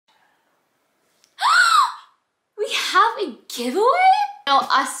giveaway? You know,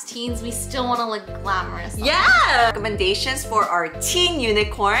 us teens, we still want to look glamorous. Yeah! Recommendations for our teen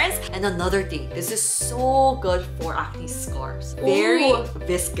unicorns. And another thing, this is so good for acne scars. Very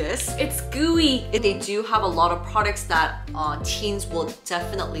viscous. It's gooey. They do have a lot of products that teens will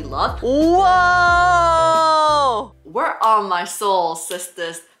definitely love. Whoa! We're on my soul,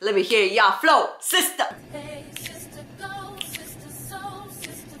 sisters. Let me hear ya flow, sister.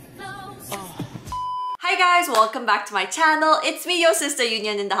 Hi guys, welcome back to my channel. It's me, your sister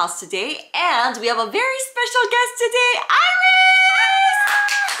Euniunni in the house today, and we have a very special guest today, Iris!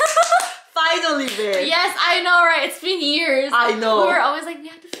 Finally, babe. Yes, I know, right? It's been years. I know. We were always like, we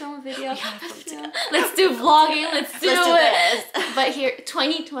have to film a video. Let's do vlogging. Let's do this. But here,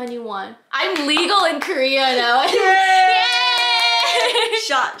 2021. I'm legal in Korea now. Yay! Yay!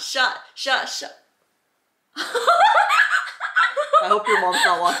 Shot. I hope your mom's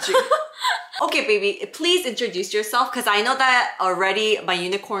not watching. Okay, baby, please introduce yourself because I know that already my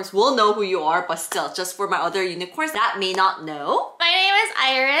unicorns will know who you are, but still, just for my other unicorns that may not know. My name is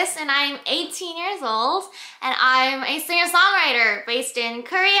Iris and I'm 18 years old and I'm a singer-songwriter based in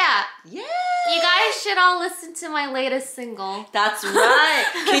Korea. Yeah! You guys should all listen to my latest single. That's right!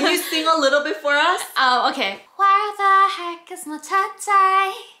 Can you sing a little bit for us? Oh, okay. Where the heck is my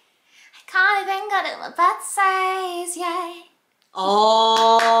tatay? I can't even get it my bad says, yay.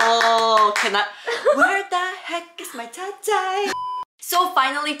 Oh, where the heck is my tatay? So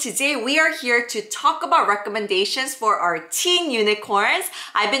finally today we are here to talk about recommendations for our teen unicorns.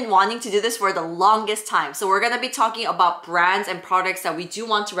 I've been wanting to do this for the longest time. So we're gonna be talking about brands and products that we do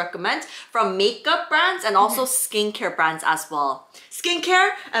want to recommend from makeup brands and also skincare brands as well. Skincare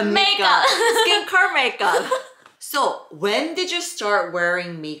and makeup. Skincare makeup. So, when did you start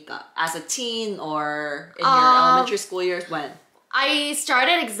wearing makeup? As a teen or in your elementary school years? When? I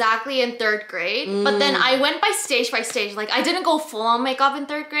started exactly in 3rd grade, but then I went by stage. Like, I didn't go full on makeup in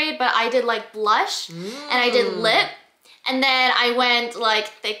 3rd grade, but I did like blush and I did lip. And then I went like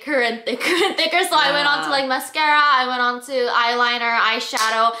thicker and thicker and thicker. So I went on to like mascara, I went on to eyeliner,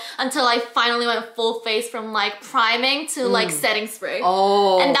 eyeshadow, until I finally went full face from like priming to like setting spray.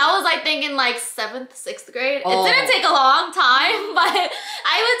 And that was I think in like 7th, 6th grade. It didn't take a long time, but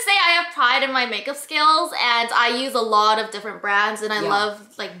I would say I have pride in my makeup skills and I use a lot of different brands and I love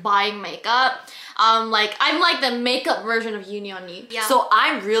like buying makeup. I'm like the makeup version of Euniunni. Yeah. So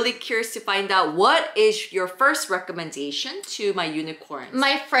I'm really curious to find out what is your first recommendation to my unicorns?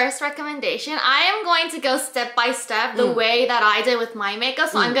 My first recommendation, I am going to go step by step the way that I did with my makeup.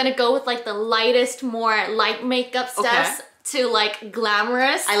 So I'm gonna go with like the lightest, more light makeup steps to like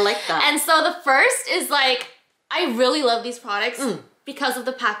glamorous. I like that. And so the first is like, I really love these products because of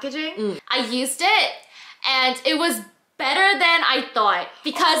the packaging. I used it and it was better than I thought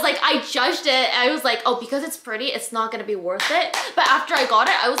because like I judged it. I was like, oh, because it's pretty, it's not gonna be worth it. But after I got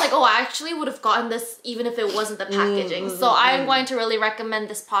it, I was like, oh, I actually would have gotten this even if it wasn't the packaging. So I'm going to really recommend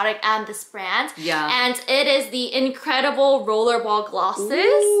this product and this brand. Yeah. And it is the Incredible Rollerball Glosses.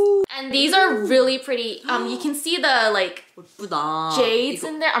 Ooh. And these are really pretty. You can see the like jades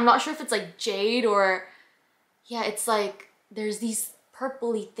in there. I'm not sure if it's like jade or yeah, it's like there's these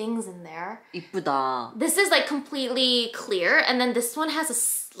purpley things in there. 이쁘다. This is like completely clear and then this one has a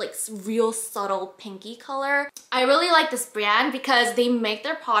like real subtle pinky color. I really like this brand because they make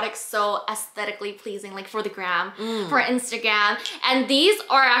their products so aesthetically pleasing, like for the gram, for Instagram. And these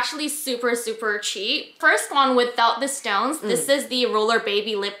are actually super, super cheap. First one without the stones, this is the Roller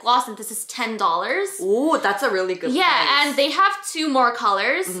Baby Lip Gloss and this is $10. Oh, that's a really good price. And they have 2 more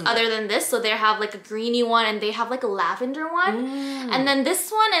colors other than this. So they have like a greeny one and they have like a lavender one. And then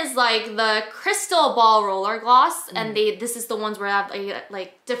this one is like the Crystal Ball Roller Gloss and this is the ones where I have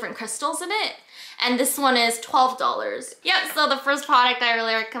like different crystals in it. And this one is $12. Yep, so the first product I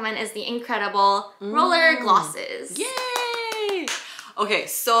really recommend is the Incredible Roller Glosses. Yay! Okay,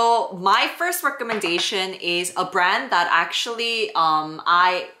 so my first recommendation is a brand that actually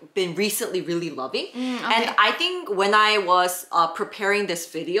I've been recently really loving. And I think when I was preparing this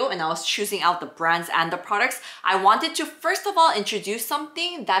video and I was choosing out the brands and the products, I wanted to first of all introduce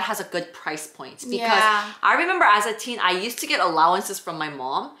something that has a good price point. Because I remember as a teen, I used to get allowances from my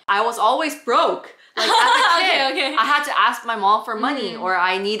mom. I was always broke. Like as a kid, I had to ask my mom for money or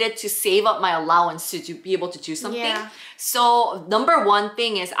I needed to save up my allowance to be able to do something. So number one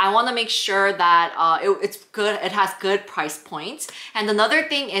thing is I want to make sure that it's good, it has good price points. And another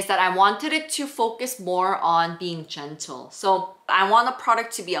thing is that I wanted it to focus more on being gentle. So I want a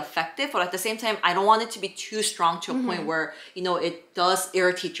product to be effective, but at the same time, I don't want it to be too strong to a point where, you know, it does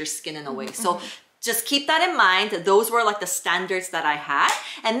irritate your skin in a way. So just keep that in mind. Those were like the standards that I had.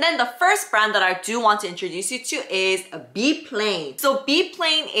 And then the first brand that I do want to introduce you to is Beplain. So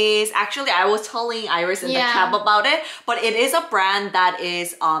Beplain is actually, I was telling Iris in the cab about it, but it is a brand that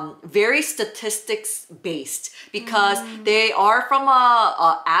is very statistics based because they are from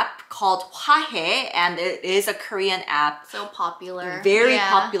a app called Hwahae, and it is a Korean app. So popular. Very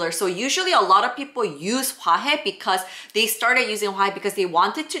popular. So usually a lot of people use Hwahae because they started using Hwahae because they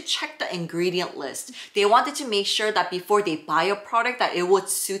wanted to check the ingredient list. They wanted to make sure that before they buy a product that it would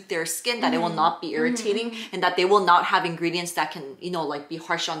suit their skin, that it will not be irritating, and that they will not have ingredients that can, you know, like be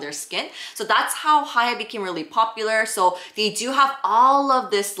harsh on their skin. So that's how Hwahae became really popular. So they do have all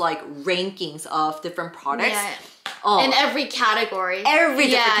of this like rankings of different products. In every category. Every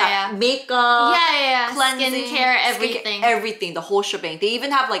different makeup, cleansing, skincare, everything. Everything, the whole shebang. They even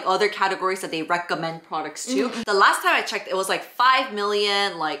have like other categories that they recommend products to. The last time I checked, it was like 5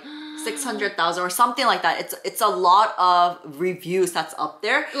 million, like 600,000 or something like that. It's a lot of reviews that's up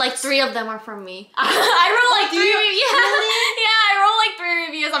there. Like 3 of them are from me. I wrote like 3 reviews. I wrote like 3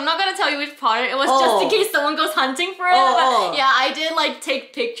 reviews. I'm not gonna tell you which product. It was just in case someone goes hunting for it. But yeah, I did like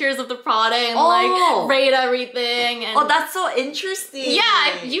take pictures of the product and like rate everything. And that's so interesting.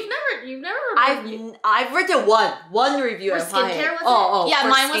 Yeah, you've never. I've read it one review. For skincare, was it? Yeah,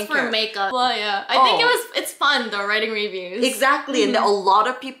 mine was for makeup. Well, yeah, I think it's fun though, writing reviews. Exactly, and a lot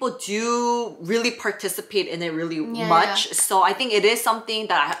of people do really participate in it really much. So I think it is something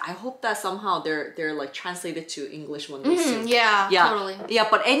that I hope that somehow they're like translated to English one day soon. Yeah, totally. Yeah,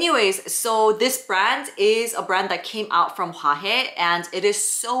 but anyways, so this brand is a brand that came out from Hwahae, and it is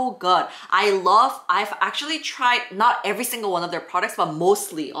so good. I've actually tried not every single one of their products, but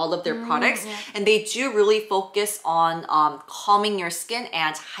mostly all of their products, and they do really focus on calming your skin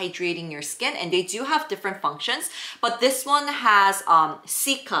and hydrating your skin, and they do have different functions, but this one has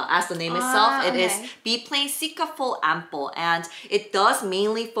Cica as the name itself. It is Beplain Cicaful Ampoule, and it does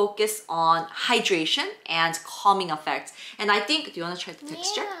mainly focus on hydration and calming effects. And I think, do you want to try the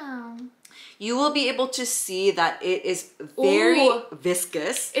texture? Yeah. You will be able to see that it is very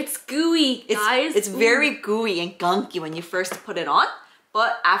viscous. It's gooey, guys. It's very gooey and gunky when you first put it on.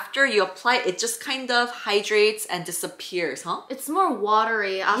 But after you apply it, it just kind of hydrates and disappears, huh? It's more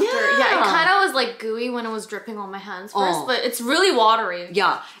watery after. Yeah, it kind of was like gooey when it was dripping on my hands first, but it's really watery.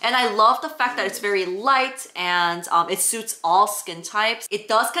 Yeah, and I love the fact that it's very light and it suits all skin types. It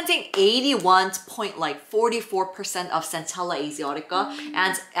does contain 81.44% of Centella Asiatica.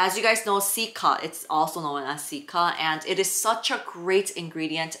 And as you guys know, Cica, it's also known as Cica, and it is such a great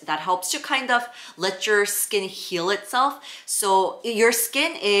ingredient that helps to kind of let your skin heal itself. So your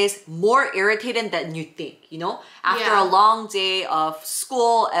skin is more irritated than you think, you know? After a long day of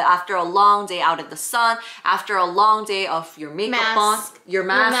school, after a long day out in the sun, after a long day of your makeup on, your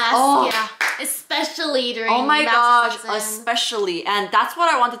mask. Especially during especially. And that's what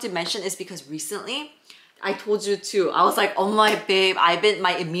I wanted to mention is because recently, I told you too. I was like, oh my babe,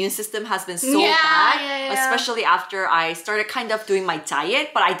 my immune system has been so bad, especially after I started kind of doing my diet,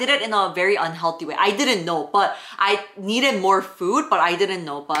 but I did it in a very unhealthy way. I didn't know, but I needed more food, but I didn't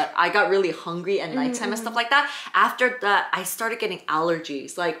know, but I got really hungry at nighttime and stuff like that. After that, I started getting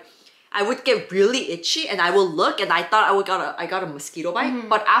allergies. Like, I would get really itchy and I will look and I thought I got a mosquito bite,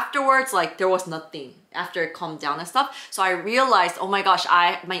 but afterwards, like, there was nothing after it calmed down and stuff. So I realized, oh my gosh,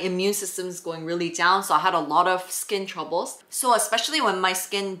 my immune system is going really down. So I had a lot of skin troubles. So especially when my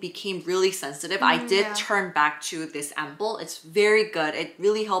skin became really sensitive, I did turn back to this ampoule. It's very good. It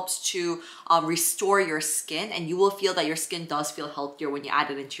really helps to restore your skin, and you will feel that your skin does feel healthier when you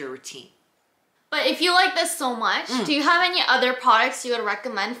add it into your routine. But if you like this so much, do you have any other products you would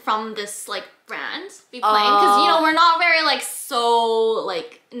recommend from this like brand, Beplain? Because you know, we're not very like so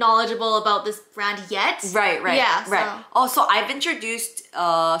like knowledgeable about this brand yet. Right. Yeah. So I've introduced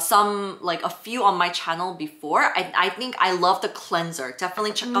a few on my channel before. I think I love the cleanser.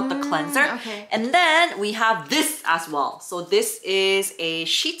 Definitely check out the cleanser. Okay. And then we have this as well. So this is a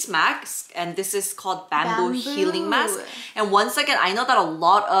sheet mask, and this is called Bamboo Healing Mask. And once again, I know that a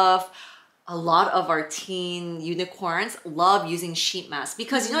lot of our teen unicorns love using sheet masks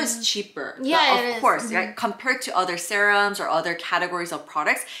because you know it's cheaper. Of course, right? Compared to other serums or other categories of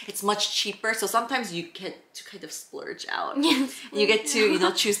products, it's much cheaper. So sometimes you to kind of splurge out. Yes, You get to, you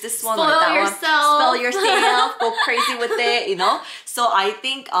know, choose this one Spoil or that yourself. one. Spoil yourself. Go crazy with it, you know? So I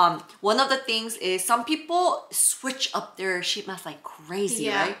think one of the things is some people switch up their sheet mask like crazy,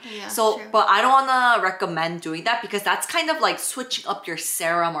 right? Yeah, so, true. but I don't want to recommend doing that because that's kind of like switching up your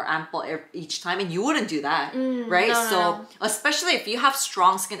serum or ampoule each time, and you wouldn't do that, right? No. Especially if you have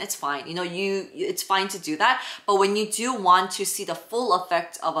strong skin, it's fine. You know, it's fine to do that. But when you do want to see the full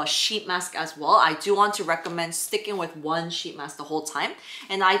effect of a sheet mask as well, I do want to recommend sticking with one sheet mask the whole time.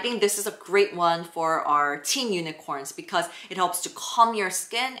 And I think this is a great one for our teen unicorns because it helps to calm your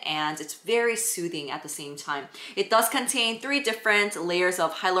skin and it's very soothing at the same time. It does contain 3 different layers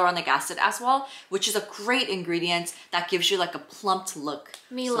of hyaluronic acid as well, which is a great ingredient that gives you like a plumped look.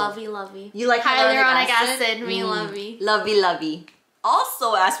 Lovey. You like hyaluronic acid? Lovey. Lovey.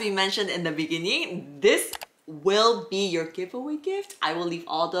 Also, as we mentioned in the beginning, this will be your giveaway gift. I will leave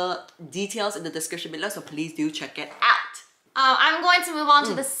all the details in the description below, so please do check it out. I'm going to move on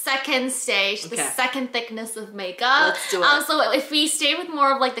to the second stage, the second thickness of makeup. Let's do it. So if we stay with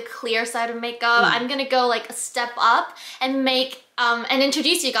more of like the clear side of makeup, I'm gonna go like a step up and make and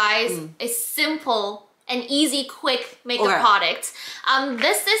introduce you guys a simple and easy, quick makeup product.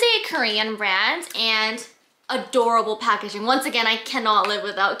 This is a Korean brand and adorable packaging. Once again, I cannot live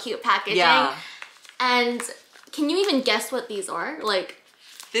without cute packaging. Yeah. And can you even guess what these are? Like,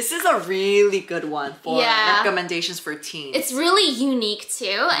 this is a really good one for recommendations for teens. It's really unique too,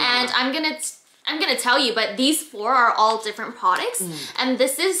 and I'm gonna tell you, but these 4 are all different products. And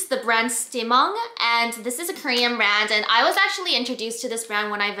this is the brand STIMMUNG, and this is a Korean brand. And I was actually introduced to this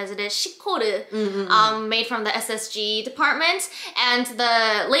brand when I visited Shikoru, made from the SSG department. And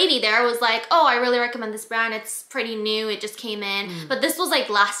the lady there was like, "Oh, I really recommend this brand. It's pretty new. It just came in." But this was like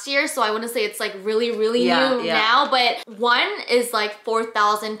last year, so I wouldn't say it's like really new now. But one is like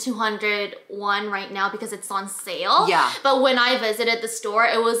 4,200 won right now because it's on sale. Yeah. But when I visited the store,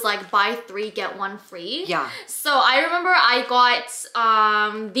 it was like buy 3 get 1 free. Yeah. So I remember I got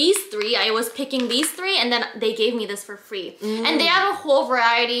these 3. I was picking these 3 and then they gave me this for free. And they have a whole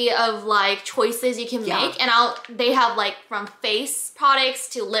variety of like choices you can make, and they have like from face products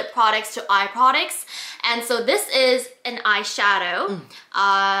to lip products to eye products. And so this is an eyeshadow.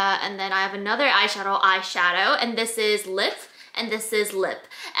 And then I have another eyeshadow, and this is lip. And this is lip.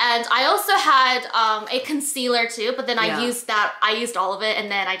 And I also had a concealer too, but then I used all of it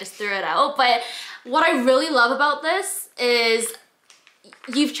and then I just threw it out. But what I really love about this is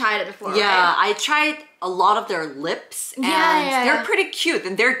you've tried it before, right? I tried a lot of their lips and they're pretty cute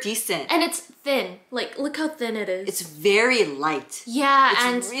and they're decent. And it's thin. Like, look how thin it is. It's very light. Yeah,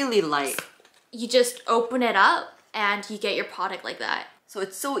 it's really light. You just open it up and you get your product like that. So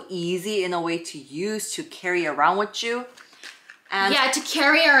it's so easy in a way to use, to carry around with you. And to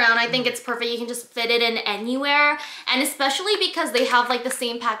carry around, I think it's perfect. You can just fit it in anywhere. And especially because they have like the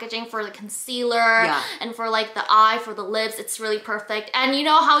same packaging for the concealer and for like the eye, for the lips, it's really perfect. And you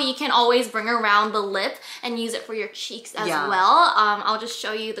know how you can always bring around the lip and use it for your cheeks as well? I'll just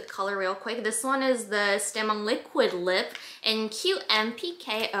show you the color real quick. This one is the STIMMUNG Liquid Lip in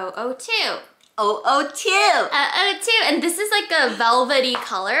QMPK002. 002! And this is like a velvety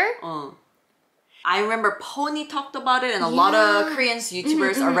color. I remember Pony talked about it and a lot of Korean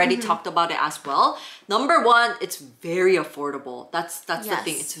YouTubers already talked about it as well. Number 1, it's very affordable. That's the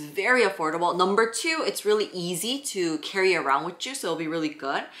thing. It's very affordable. Number 2, it's really easy to carry around with you, so it'll be really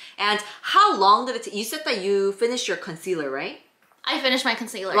good. And how long did it take? You said that you finished your concealer, right? I finished my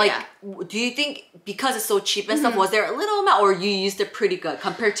concealer, like, do you think because it's so cheap and stuff, was there a little amount or you used it pretty good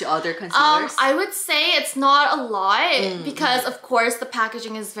compared to other concealers? I would say it's not a lot because of course the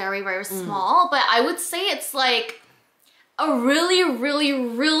packaging is very, very small, but I would say it's like a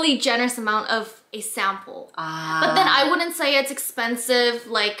really generous amount of a sample. But then I wouldn't say it's expensive,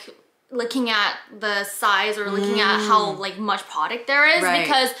 like looking at the size or looking at how like much product there is,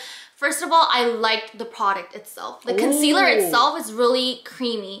 because first of all, I liked the product itself. The concealer itself is really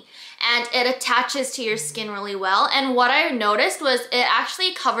creamy and it attaches to your skin really well. And what I noticed was it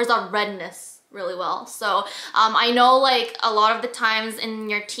actually covers up redness really well. So I know like a lot of the times in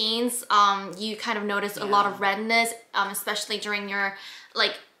your teens, you kind of notice a lot of redness, especially during your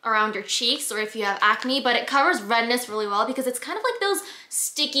like around your cheeks or if you have acne, but it covers redness really well because it's kind of like those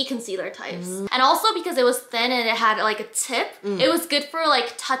sticky concealer types. And also because it was thin and it had like a tip, it was good for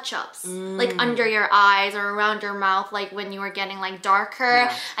like touch-ups, like under your eyes or around your mouth, like when you were getting like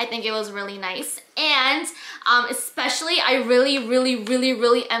darker. I think it was really nice. And especially I really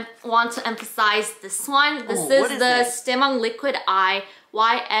want to emphasize this one. This is the STIMMUNG Liquid Eye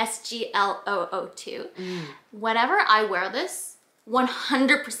YSGL002. Whenever I wear this,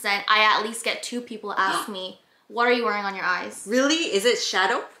 100% I at least get 2 people ask me, what are you wearing on your eyes? Really? Is it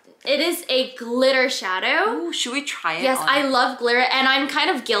shadow? It is a glitter shadow. Ooh, should we try it? Yes, I love glitter, and I'm kind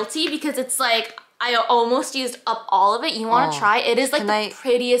of guilty because it's like I almost used up all of it. You want to try? It is like the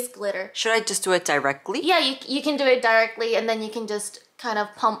prettiest glitter. Should I just do it directly? Yeah, you can do it directly, and then you can just kind of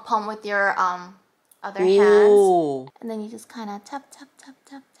pump with your other hands, and then you just kind of tap.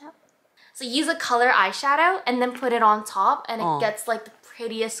 So use a color eyeshadow and then put it on top, and it gets like the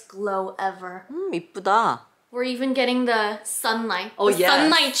prettiest glow ever. 이쁘다. We're even getting the sunlight. Oh, the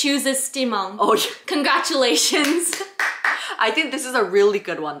sunlight chooses STIMMUNG. Oh, yeah. Congratulations. I think this is a really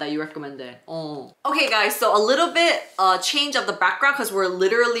good one that you recommended. Okay, guys, so a little bit change of the background because we're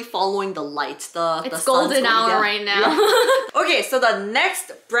literally following the light. It's golden hour right now. Yeah. Okay, so the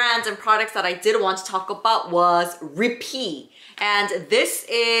next brands and products that I did want to talk about was SHOPEE. And this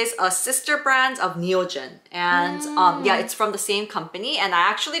is a sister brand of Neogen. And yeah, it's from the same company. And I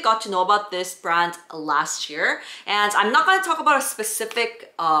actually got to know about this brand last year. And I'm not going to talk about a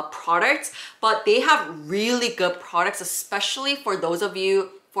specific product, but they have really good products, especially for those of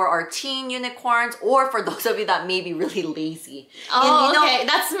you, for our teen unicorns, or for those of you that may be really lazy. Oh, and, okay,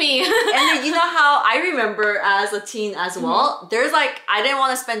 that's me. And then, you know how I remember as a teen as well, there's like, I didn't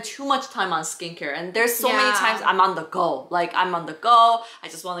want to spend too much time on skincare. And there's so many times I'm on the go. Like, I'm on the go, I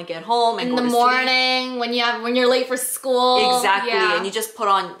just want to get home and go to sleep. In the morning, when you're late for school. Exactly, and you just put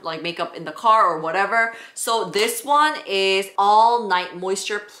on like makeup in the car or whatever. So this one is all night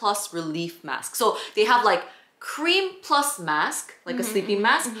moisture plus relief mask. So they have like cream plus mask, like a sleeping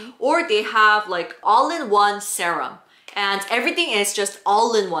mask, or they have like all-in-one serum. And everything is just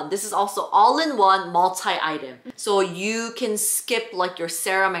all-in-one. This is also all-in-one multi-item. So you can skip like your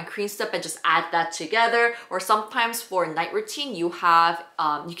serum and cream step and just add that together. Or sometimes for night routine, you have,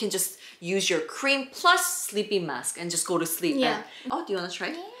 you can just use your cream plus sleeping mask and just go to sleep. Yeah. And, oh, do you want to try?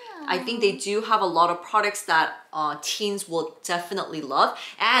 Yeah. I think they do have a lot of products that teens will definitely love.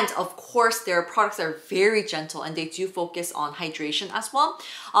 And of course, their products are very gentle and they do focus on hydration as well.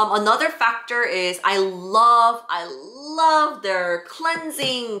 Another factor is I love their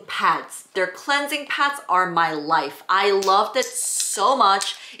cleansing pads. Their cleansing pads are my life. I loved it so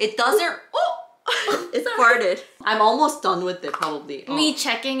much. It doesn't... It farted. I'm almost done with it probably. Me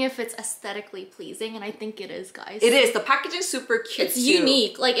checking if it's aesthetically pleasing, and I think it is, guys. It is. The packaging's super cute. It's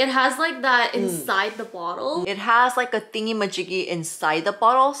unique. Like, it has like that inside the bottle. It has like a thingy-majiggy inside the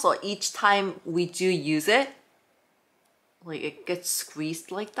bottle, so each time we do use it, like it gets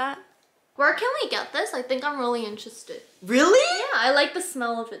squeezed like that. Where can we get this? I think I'm really interested. Really? Yeah, I like the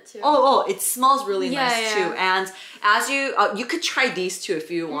smell of it too. Oh, it smells really nice too. And as you could try these too if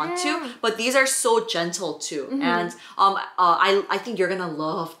you want to, but these are so gentle too. And I think you're gonna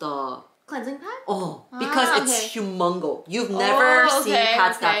love the cleansing pad? Oh, because it's humongo. You've never seen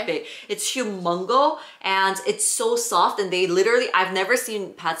pads that big. It's humongo and it's so soft, and they literally, I've never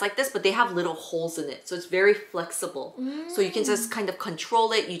seen pads like this, but they have little holes in it. So it's very flexible. So you can just kind of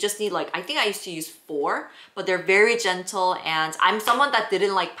control it. You just need like, I think I used to use 4, but they're very gentle. And I'm someone that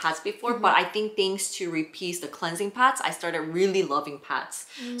didn't like pads before, but I think thanks to SHOPEE's the cleansing pads, I started really loving pads.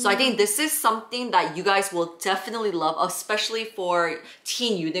 So I think this is something that you guys will definitely love, especially for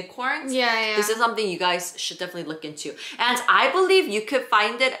teen unicorns. Yeah. This is something you guys should definitely look into. And I believe you could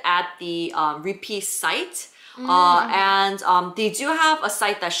find it at the SHOPEE site. And they do have a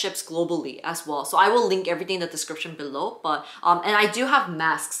site that ships globally as well. So I will link everything in the description below. But and I do have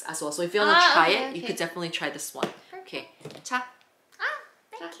masks as well. So if you want to try it, you could definitely try this one. Okay. 자.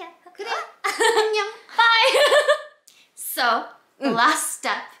 Thank you. 그래. 안녕. Bye. So, the last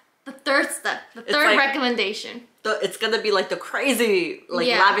step, the third step, the third recommendation. It's gonna be like the crazy, like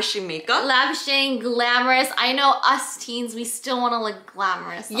lavishing makeup. Lavishing, glamorous. I know us teens, we still want to look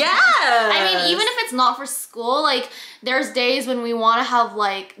glamorous. Yeah. I mean, even if it's not for school, like there's days when we want to have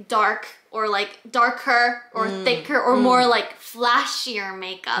like dark or like darker or thicker or more like flashier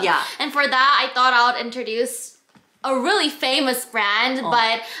makeup. Yeah. And for that, I thought I would introduce a really famous brand,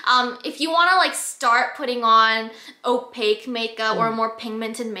 but if you want to like start putting on opaque makeup or more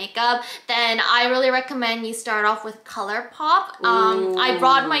pigmented makeup, then I really recommend you start off with ColourPop. I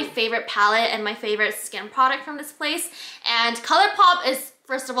brought my favorite palette and my favorite skin product from this place, and ColourPop is,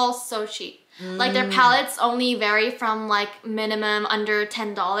 first of all, so cheap. Like their palettes only vary from like minimum under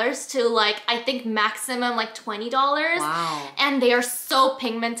 $10 to like I think maximum like $20. Wow. And they are so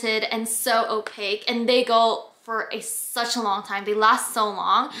pigmented and so opaque, and they go for such a long time. They last so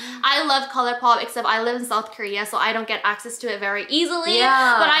long. I love ColourPop, except I live in South Korea, so I don't get access to it very easily.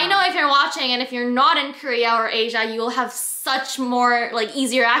 Yeah. But I know if you're watching and if you're not in Korea or Asia, you will have such more like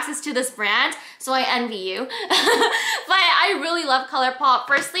easier access to this brand. So I envy you. But I really love ColourPop.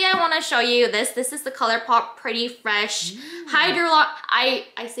 Firstly, I want to show you this. This is the ColourPop Pretty Fresh Hyaluronic.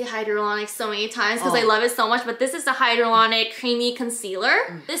 I say hyaluronic so many times because I love it so much, but this is the hyaluronic creamy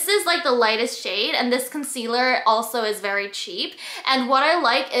concealer. This is like the lightest shade, and this concealer also is very cheap. And what I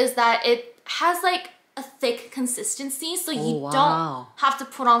like is that it has like a thick consistency, so you don't have to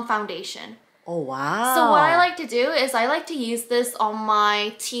put on foundation. Oh, wow. So what I like to do is I like to use this on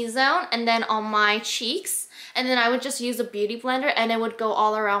my T-zone and then on my cheeks. And then I would just use a beauty blender and it would go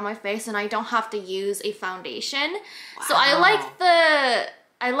all around my face and I don't have to use a foundation. Wow. So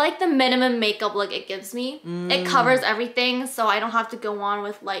I like the minimum makeup look it gives me. It covers everything, so I don't have to go on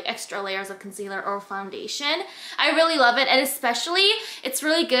with like extra layers of concealer or foundation. I really love it, and especially it's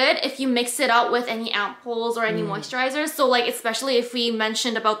really good if you mix it out with any ampoules or any moisturizers. So like especially if we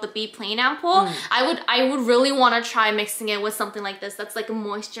mentioned about the Beplain ampoule, I would really want to try mixing it with something like this. That's like a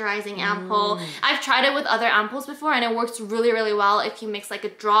moisturizing ampoule. I've tried it with other ampoules before and it works really, really well if you mix like a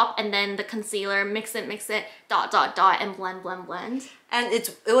drop and then the concealer, mix it, dot, and blend. And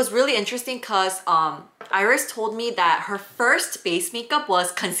it was really interesting because Iris told me that her first base makeup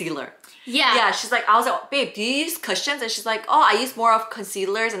was concealer. Yeah, she's like, I was like, babe, do you use cushions? And she's like, oh, I use more of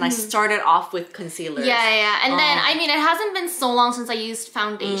concealers, and I started off with concealers. Yeah. And then, I mean, it hasn't been so long since I used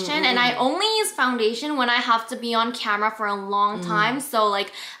foundation, and I only use foundation when I have to be on camera for a long time, so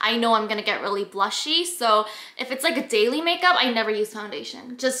like, I know I'm gonna get really blushy, so if it's like a daily makeup, I never use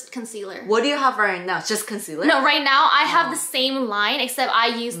foundation, just concealer. What do you have right now? Just concealer? No, right now, I have the same line, except I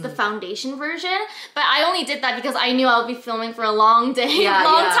use the foundation version, but I only did that because I knew I would be filming for a long day,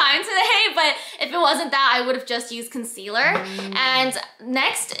 long time today. But if it wasn't that, I would have just used concealer. And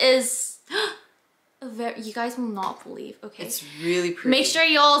next is, you guys will not believe, okay? It's really pretty. Make sure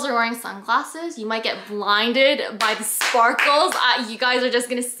y'all are wearing sunglasses. You might get blinded by the sparkles. You guys are just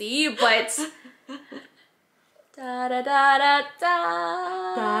gonna see, but...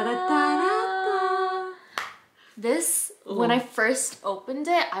 This, when I first opened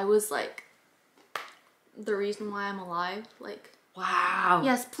it, I was like, the reason why I'm alive, like... Wow.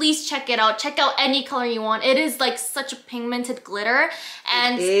 Yes, please check it out. Check out any color you want. It is like such a pigmented glitter.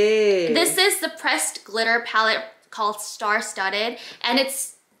 And this is the pressed glitter palette called Star Studded. And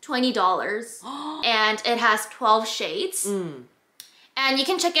it's $20. And it has 12 shades. And you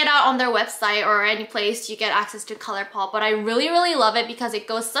can check it out on their website or any place you get access to ColourPop. But I really, really love it because it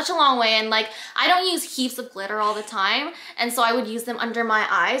goes such a long way. And like, I don't use heaps of glitter all the time. And so I would use them under my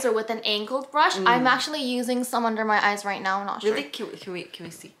eyes or with an angled brush. I'm actually using some under my eyes right now. I'm not sure. Really? Can we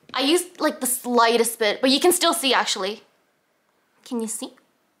see? I used like the slightest bit, but you can still see actually. Can you see?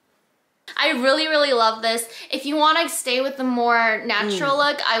 I really, really love this. If you want to stay with the more natural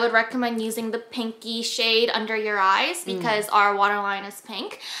look, I would recommend using the pinky shade under your eyes because our waterline is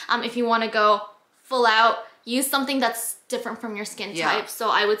pink. If you want to go full out, use something that's different from your skin type. So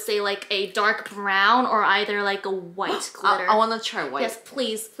I would say like a dark brown or either like a white glitter. I want to try white. Yes,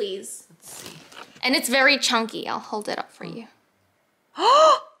 please. Let's see. And it's very chunky. I'll hold it up for you.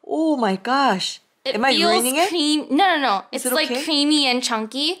 Oh my gosh. Am I ruining it? No. It's like creamy and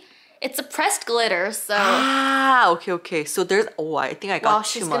chunky. It's a pressed glitter, so... okay. So there's... Oh, I think I got too much. Wow,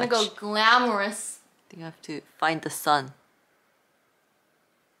 she's gonna go glamorous. I think I have to find the sun.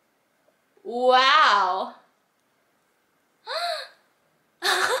 Wow.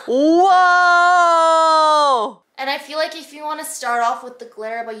 Whoa! And I feel like if you want to start off with the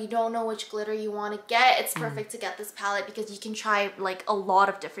glitter but you don't know which glitter you want to get, it's perfect to get this palette because you can try like a lot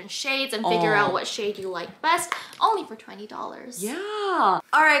of different shades and figure out what shade you like best, only for $20. Yeah.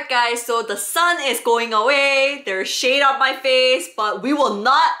 Alright guys, so the sun is going away. There's shade on my face, but we will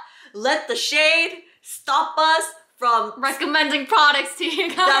not let the shade stop us from recommending products to you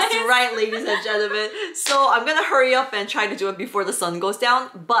guys. That's right, ladies and gentlemen. So I'm gonna hurry up and try to do it before the sun goes down.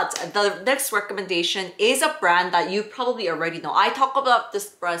 But the next recommendation is a brand that you probably already know. I talk about this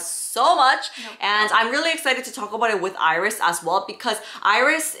brand so much, and I'm really excited to talk about it with Iris as well because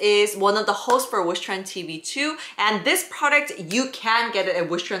Iris is one of the hosts for Wish Trend TV too. And this product, you can get it at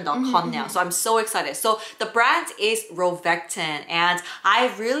wishtrend.com now. So I'm so excited. So the brand is Rovectin, and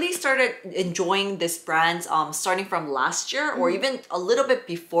I really started enjoying this brand starting from last year or even a little bit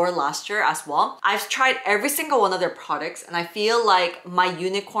before last year as well. I've tried every single one of their products and I feel like my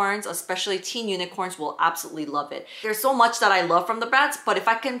unicorns, especially teen unicorns, will absolutely love it. There's so much that I love from the brands, but if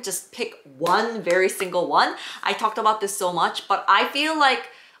I can just pick one very single one, I talked about this so much, but I feel like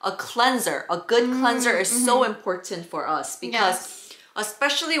a cleanser, a good cleanser is so important for us because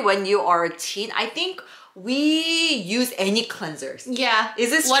especially when you are a teen, I think we use any cleansers. Yeah. Is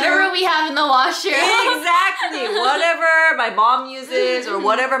this whatever true? we have in the washer. Exactly. Whatever my mom uses or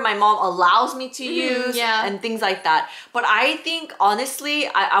whatever my mom allows me to use and things like that. But I think honestly,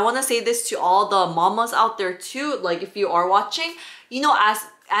 I want to say this to all the mamas out there too. Like if you are watching, you know,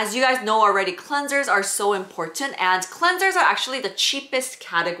 as you guys know already, cleansers are so important, and cleansers are actually the cheapest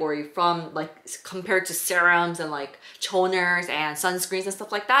category from like compared to serums and like toners and sunscreens and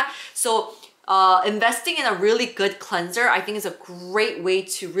stuff like that. So investing in a really good cleanser, I think, is a great way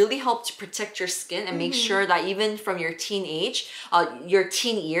to really help to protect your skin and make sure that even from your teen age, your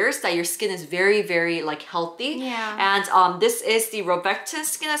teen years, that your skin is very, very like healthy. Yeah. And this is the Rovectin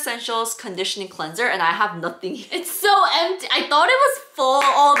Skin Essentials Conditioning Cleanser, and I have nothing. It's so empty. I thought it was full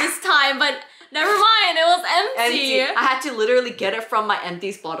all this time, but never mind, it was empty. I had to literally get it from my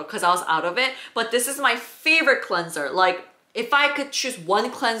empties bottle because I was out of it. But this is my favorite cleanser. Like, if I could choose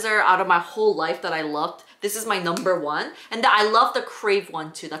one cleanser out of my whole life that I loved, this is my number one. And I love the Crave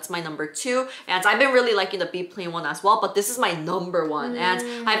one too. That's my number two. And I've been really liking the Beplain one as well, but this is my number one.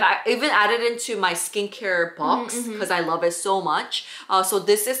 And I've even added into my skincare box because I love it so much. So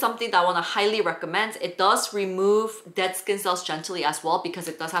this is something that I want to highly recommend. It does remove dead skin cells gently as well because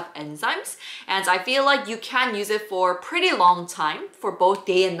it does have enzymes. And I feel like you can use it for a pretty long time for both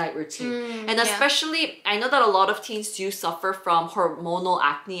day and night routine. And especially, I know that a lot of teens do suffer from hormonal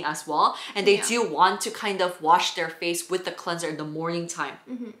acne as well. And they do want to kind of wash their face with the cleanser in the morning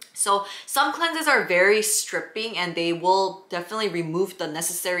time. So some cleansers are very stripping and they will definitely remove the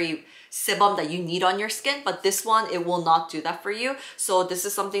necessary sebum that you need on your skin, but this one, it will not do that for you. So this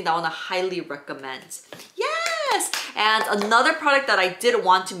is something that I want to highly recommend. Yes! And another product that I did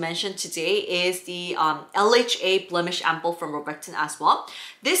want to mention today is the LHA Blemish Ampoule from Rovectin as well.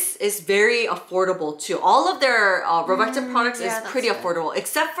 This is very affordable too. All of their Rovectin products is pretty affordable,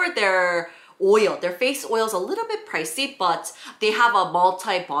 except for their oil. Their face oil is a little bit pricey, but they have a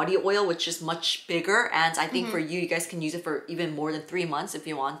multi-body oil which is much bigger, and I think for you guys can use it for even more than 3 months if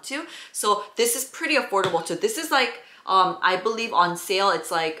you want to. So this is pretty affordable too. This is like I believe on sale it's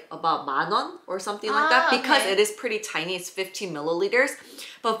like about 10,000 or something like that because it is pretty tiny. It's 15 milliliters.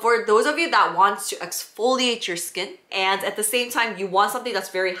 But for those of you that want to exfoliate your skin and at the same time you want something that's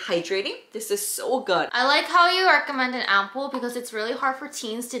very hydrating, this is so good. I like how you recommend an ampoule because it's really hard for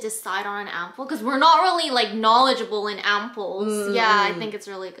teens to decide on an ampoule because we're not really like knowledgeable in ampoules. Yeah, I think it's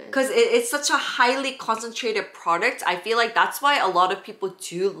really good. Because it's such a highly concentrated product. I feel like that's why a lot of people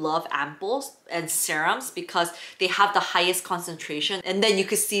do love ampoules and serums because they have the highest concentration, and then you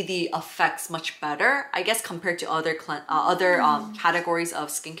could see the effects much better, I guess, compared to other categories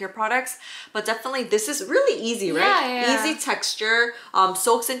of skincare products. But definitely this is really easy, right? Easy texture,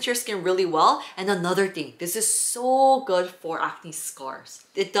 soaks into your skin really well. And another thing, this is so good for acne scars.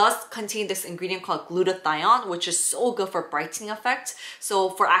 It does contain this ingredient called glutathione, which is so good for brightening effect. So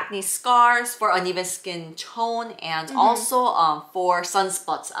for acne scars, for uneven skin tone, and also for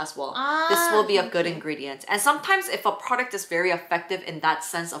sunspots as well. This will be a good ingredient. And sometimes if a product is very effective in that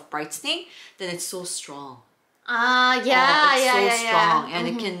sense of brightening, then it's so strong. It's so strong, and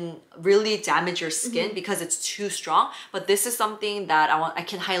it can really damage your skin because it's too strong. But this is something that I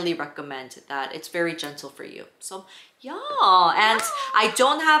can highly recommend, that it's very gentle for you. So yeah, and I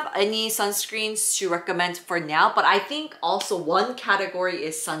don't have any sunscreens to recommend for now, but I think also one category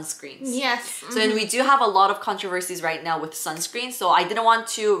is sunscreens. Yes. So and we do have a lot of controversies right now with sunscreen, so I didn't want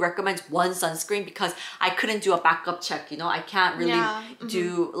to recommend one sunscreen because I couldn't do a backup check, you know? I can't really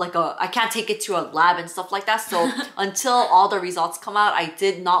do like I can't take it to a lab and stuff like that. So until all the results come out, I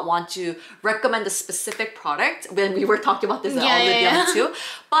did not want to recommend a specific product when we were talking about this too.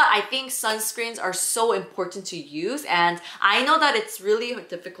 But I think sunscreens are so important to use, and I know that it's really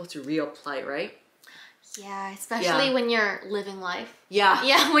difficult to reapply, right? Yeah, especially when you're living life.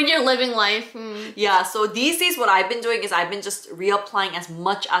 Yeah, when you're living life. Yeah, so these days what I've been doing is I've been just reapplying as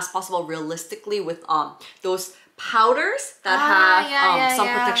much as possible realistically with those powders that have some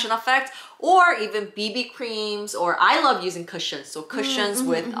protection effect, or even BB creams, or I love using cushions. So cushions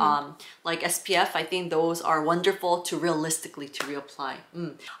with like SPF, I think those are wonderful to realistically to reapply.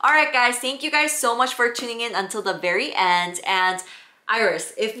 All right, guys, thank you guys so much for tuning in until the very end. And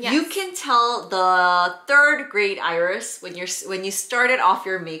Iris, if you can tell the 3rd grade Iris when you started off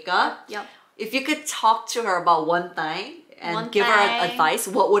your makeup, if you could talk to her about one thing and give her advice,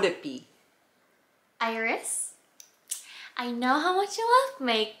 what would it be? Iris, I know how much you love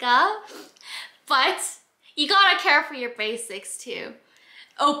makeup, but you gotta care for your basics too.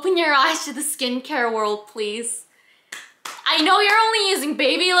 Open your eyes to the skincare world, please. I know you're only using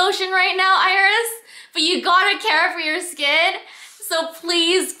baby lotion right now, Iris, but you gotta care for your skin. So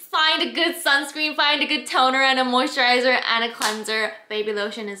please find a good sunscreen, find a good toner and a moisturizer and a cleanser. Baby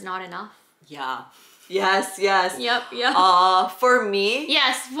lotion is not enough. Yeah. Yes, yes. Yep, yep. For me.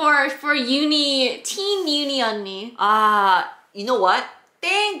 Yes, for uni, teen Euniunni. You know what?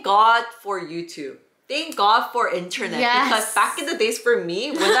 Thank God for YouTube. Thank God for internet. Yes. Because back in the days for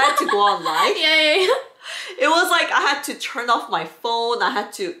me, when I had to go online, Yeah. it was like I had to turn off my phone. I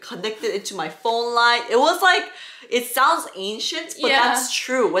had to connect it into my phone line. It was like, it sounds ancient, but that's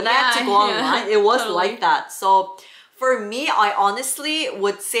true. When I had to go online, it was like that. So for me, I honestly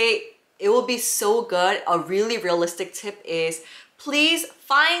would say it would be so good. A really realistic tip is please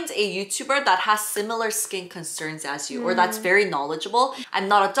find a YouTuber that has similar skin concerns as you or that's very knowledgeable. I'm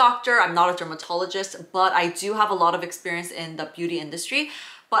not a doctor, I'm not a dermatologist, but I do have a lot of experience in the beauty industry.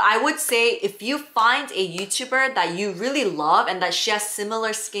 But I would say if you find a YouTuber that you really love and that she has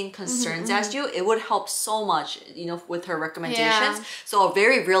similar skin concerns as you, it would help so much, you know, with her recommendations. Yeah. So a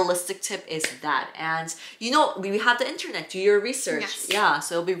very realistic tip is that. And you know, we have the internet, do your research. Yes. Yeah,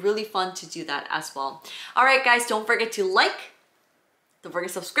 so it'll be really fun to do that as well. All right, guys, don't forget to like, don't forget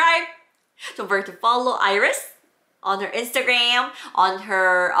to subscribe, don't forget to follow Iris on her Instagram, on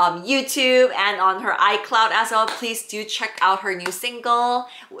her YouTube, and on her iCloud as well. Please do check out her new single.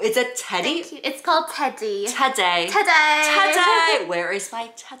 Is it Teddy? Thank you. It's called Teddy. Teddy. Teddy. Teddy. Where is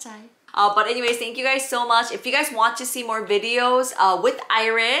my Teddy? But anyways, thank you guys so much. If you guys want to see more videos with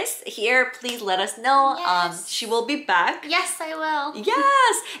Iris here, please let us know. Yes. She will be back. Yes, I will.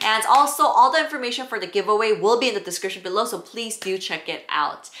 Yes! And also, all the information for the giveaway will be in the description below, so please do check it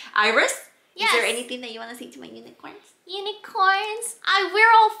out. Iris? Yes. Is there anything that you want to say to my unicorns? Unicorns?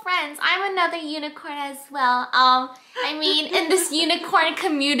 We're all friends. I'm another unicorn as well. I mean, in this unicorn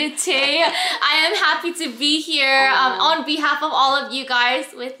community, I am happy to be here on behalf of all of you guys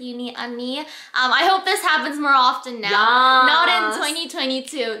with Euniunni. I hope this happens more often now. Yes. Not in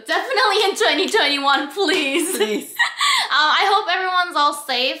 2022. Definitely in 2021, please. Please. I hope everyone's all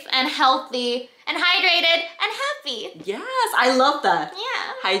safe and healthy and hydrated and happy. Yes, I love that.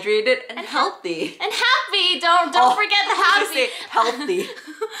 Yeah. Hydrated and healthy. And happy. Don't forget the happy. Say healthy.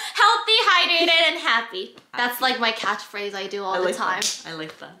 Healthy, hydrated, and happy. That's like my catchphrase I do all the time. I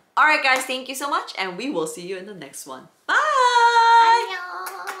like that. Alright guys, thank you so much and we will see you in the next one. Bye!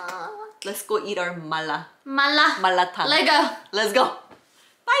 Annyeong. Let's go eat our mala. Mala. Malatan. Let's go. Let's go.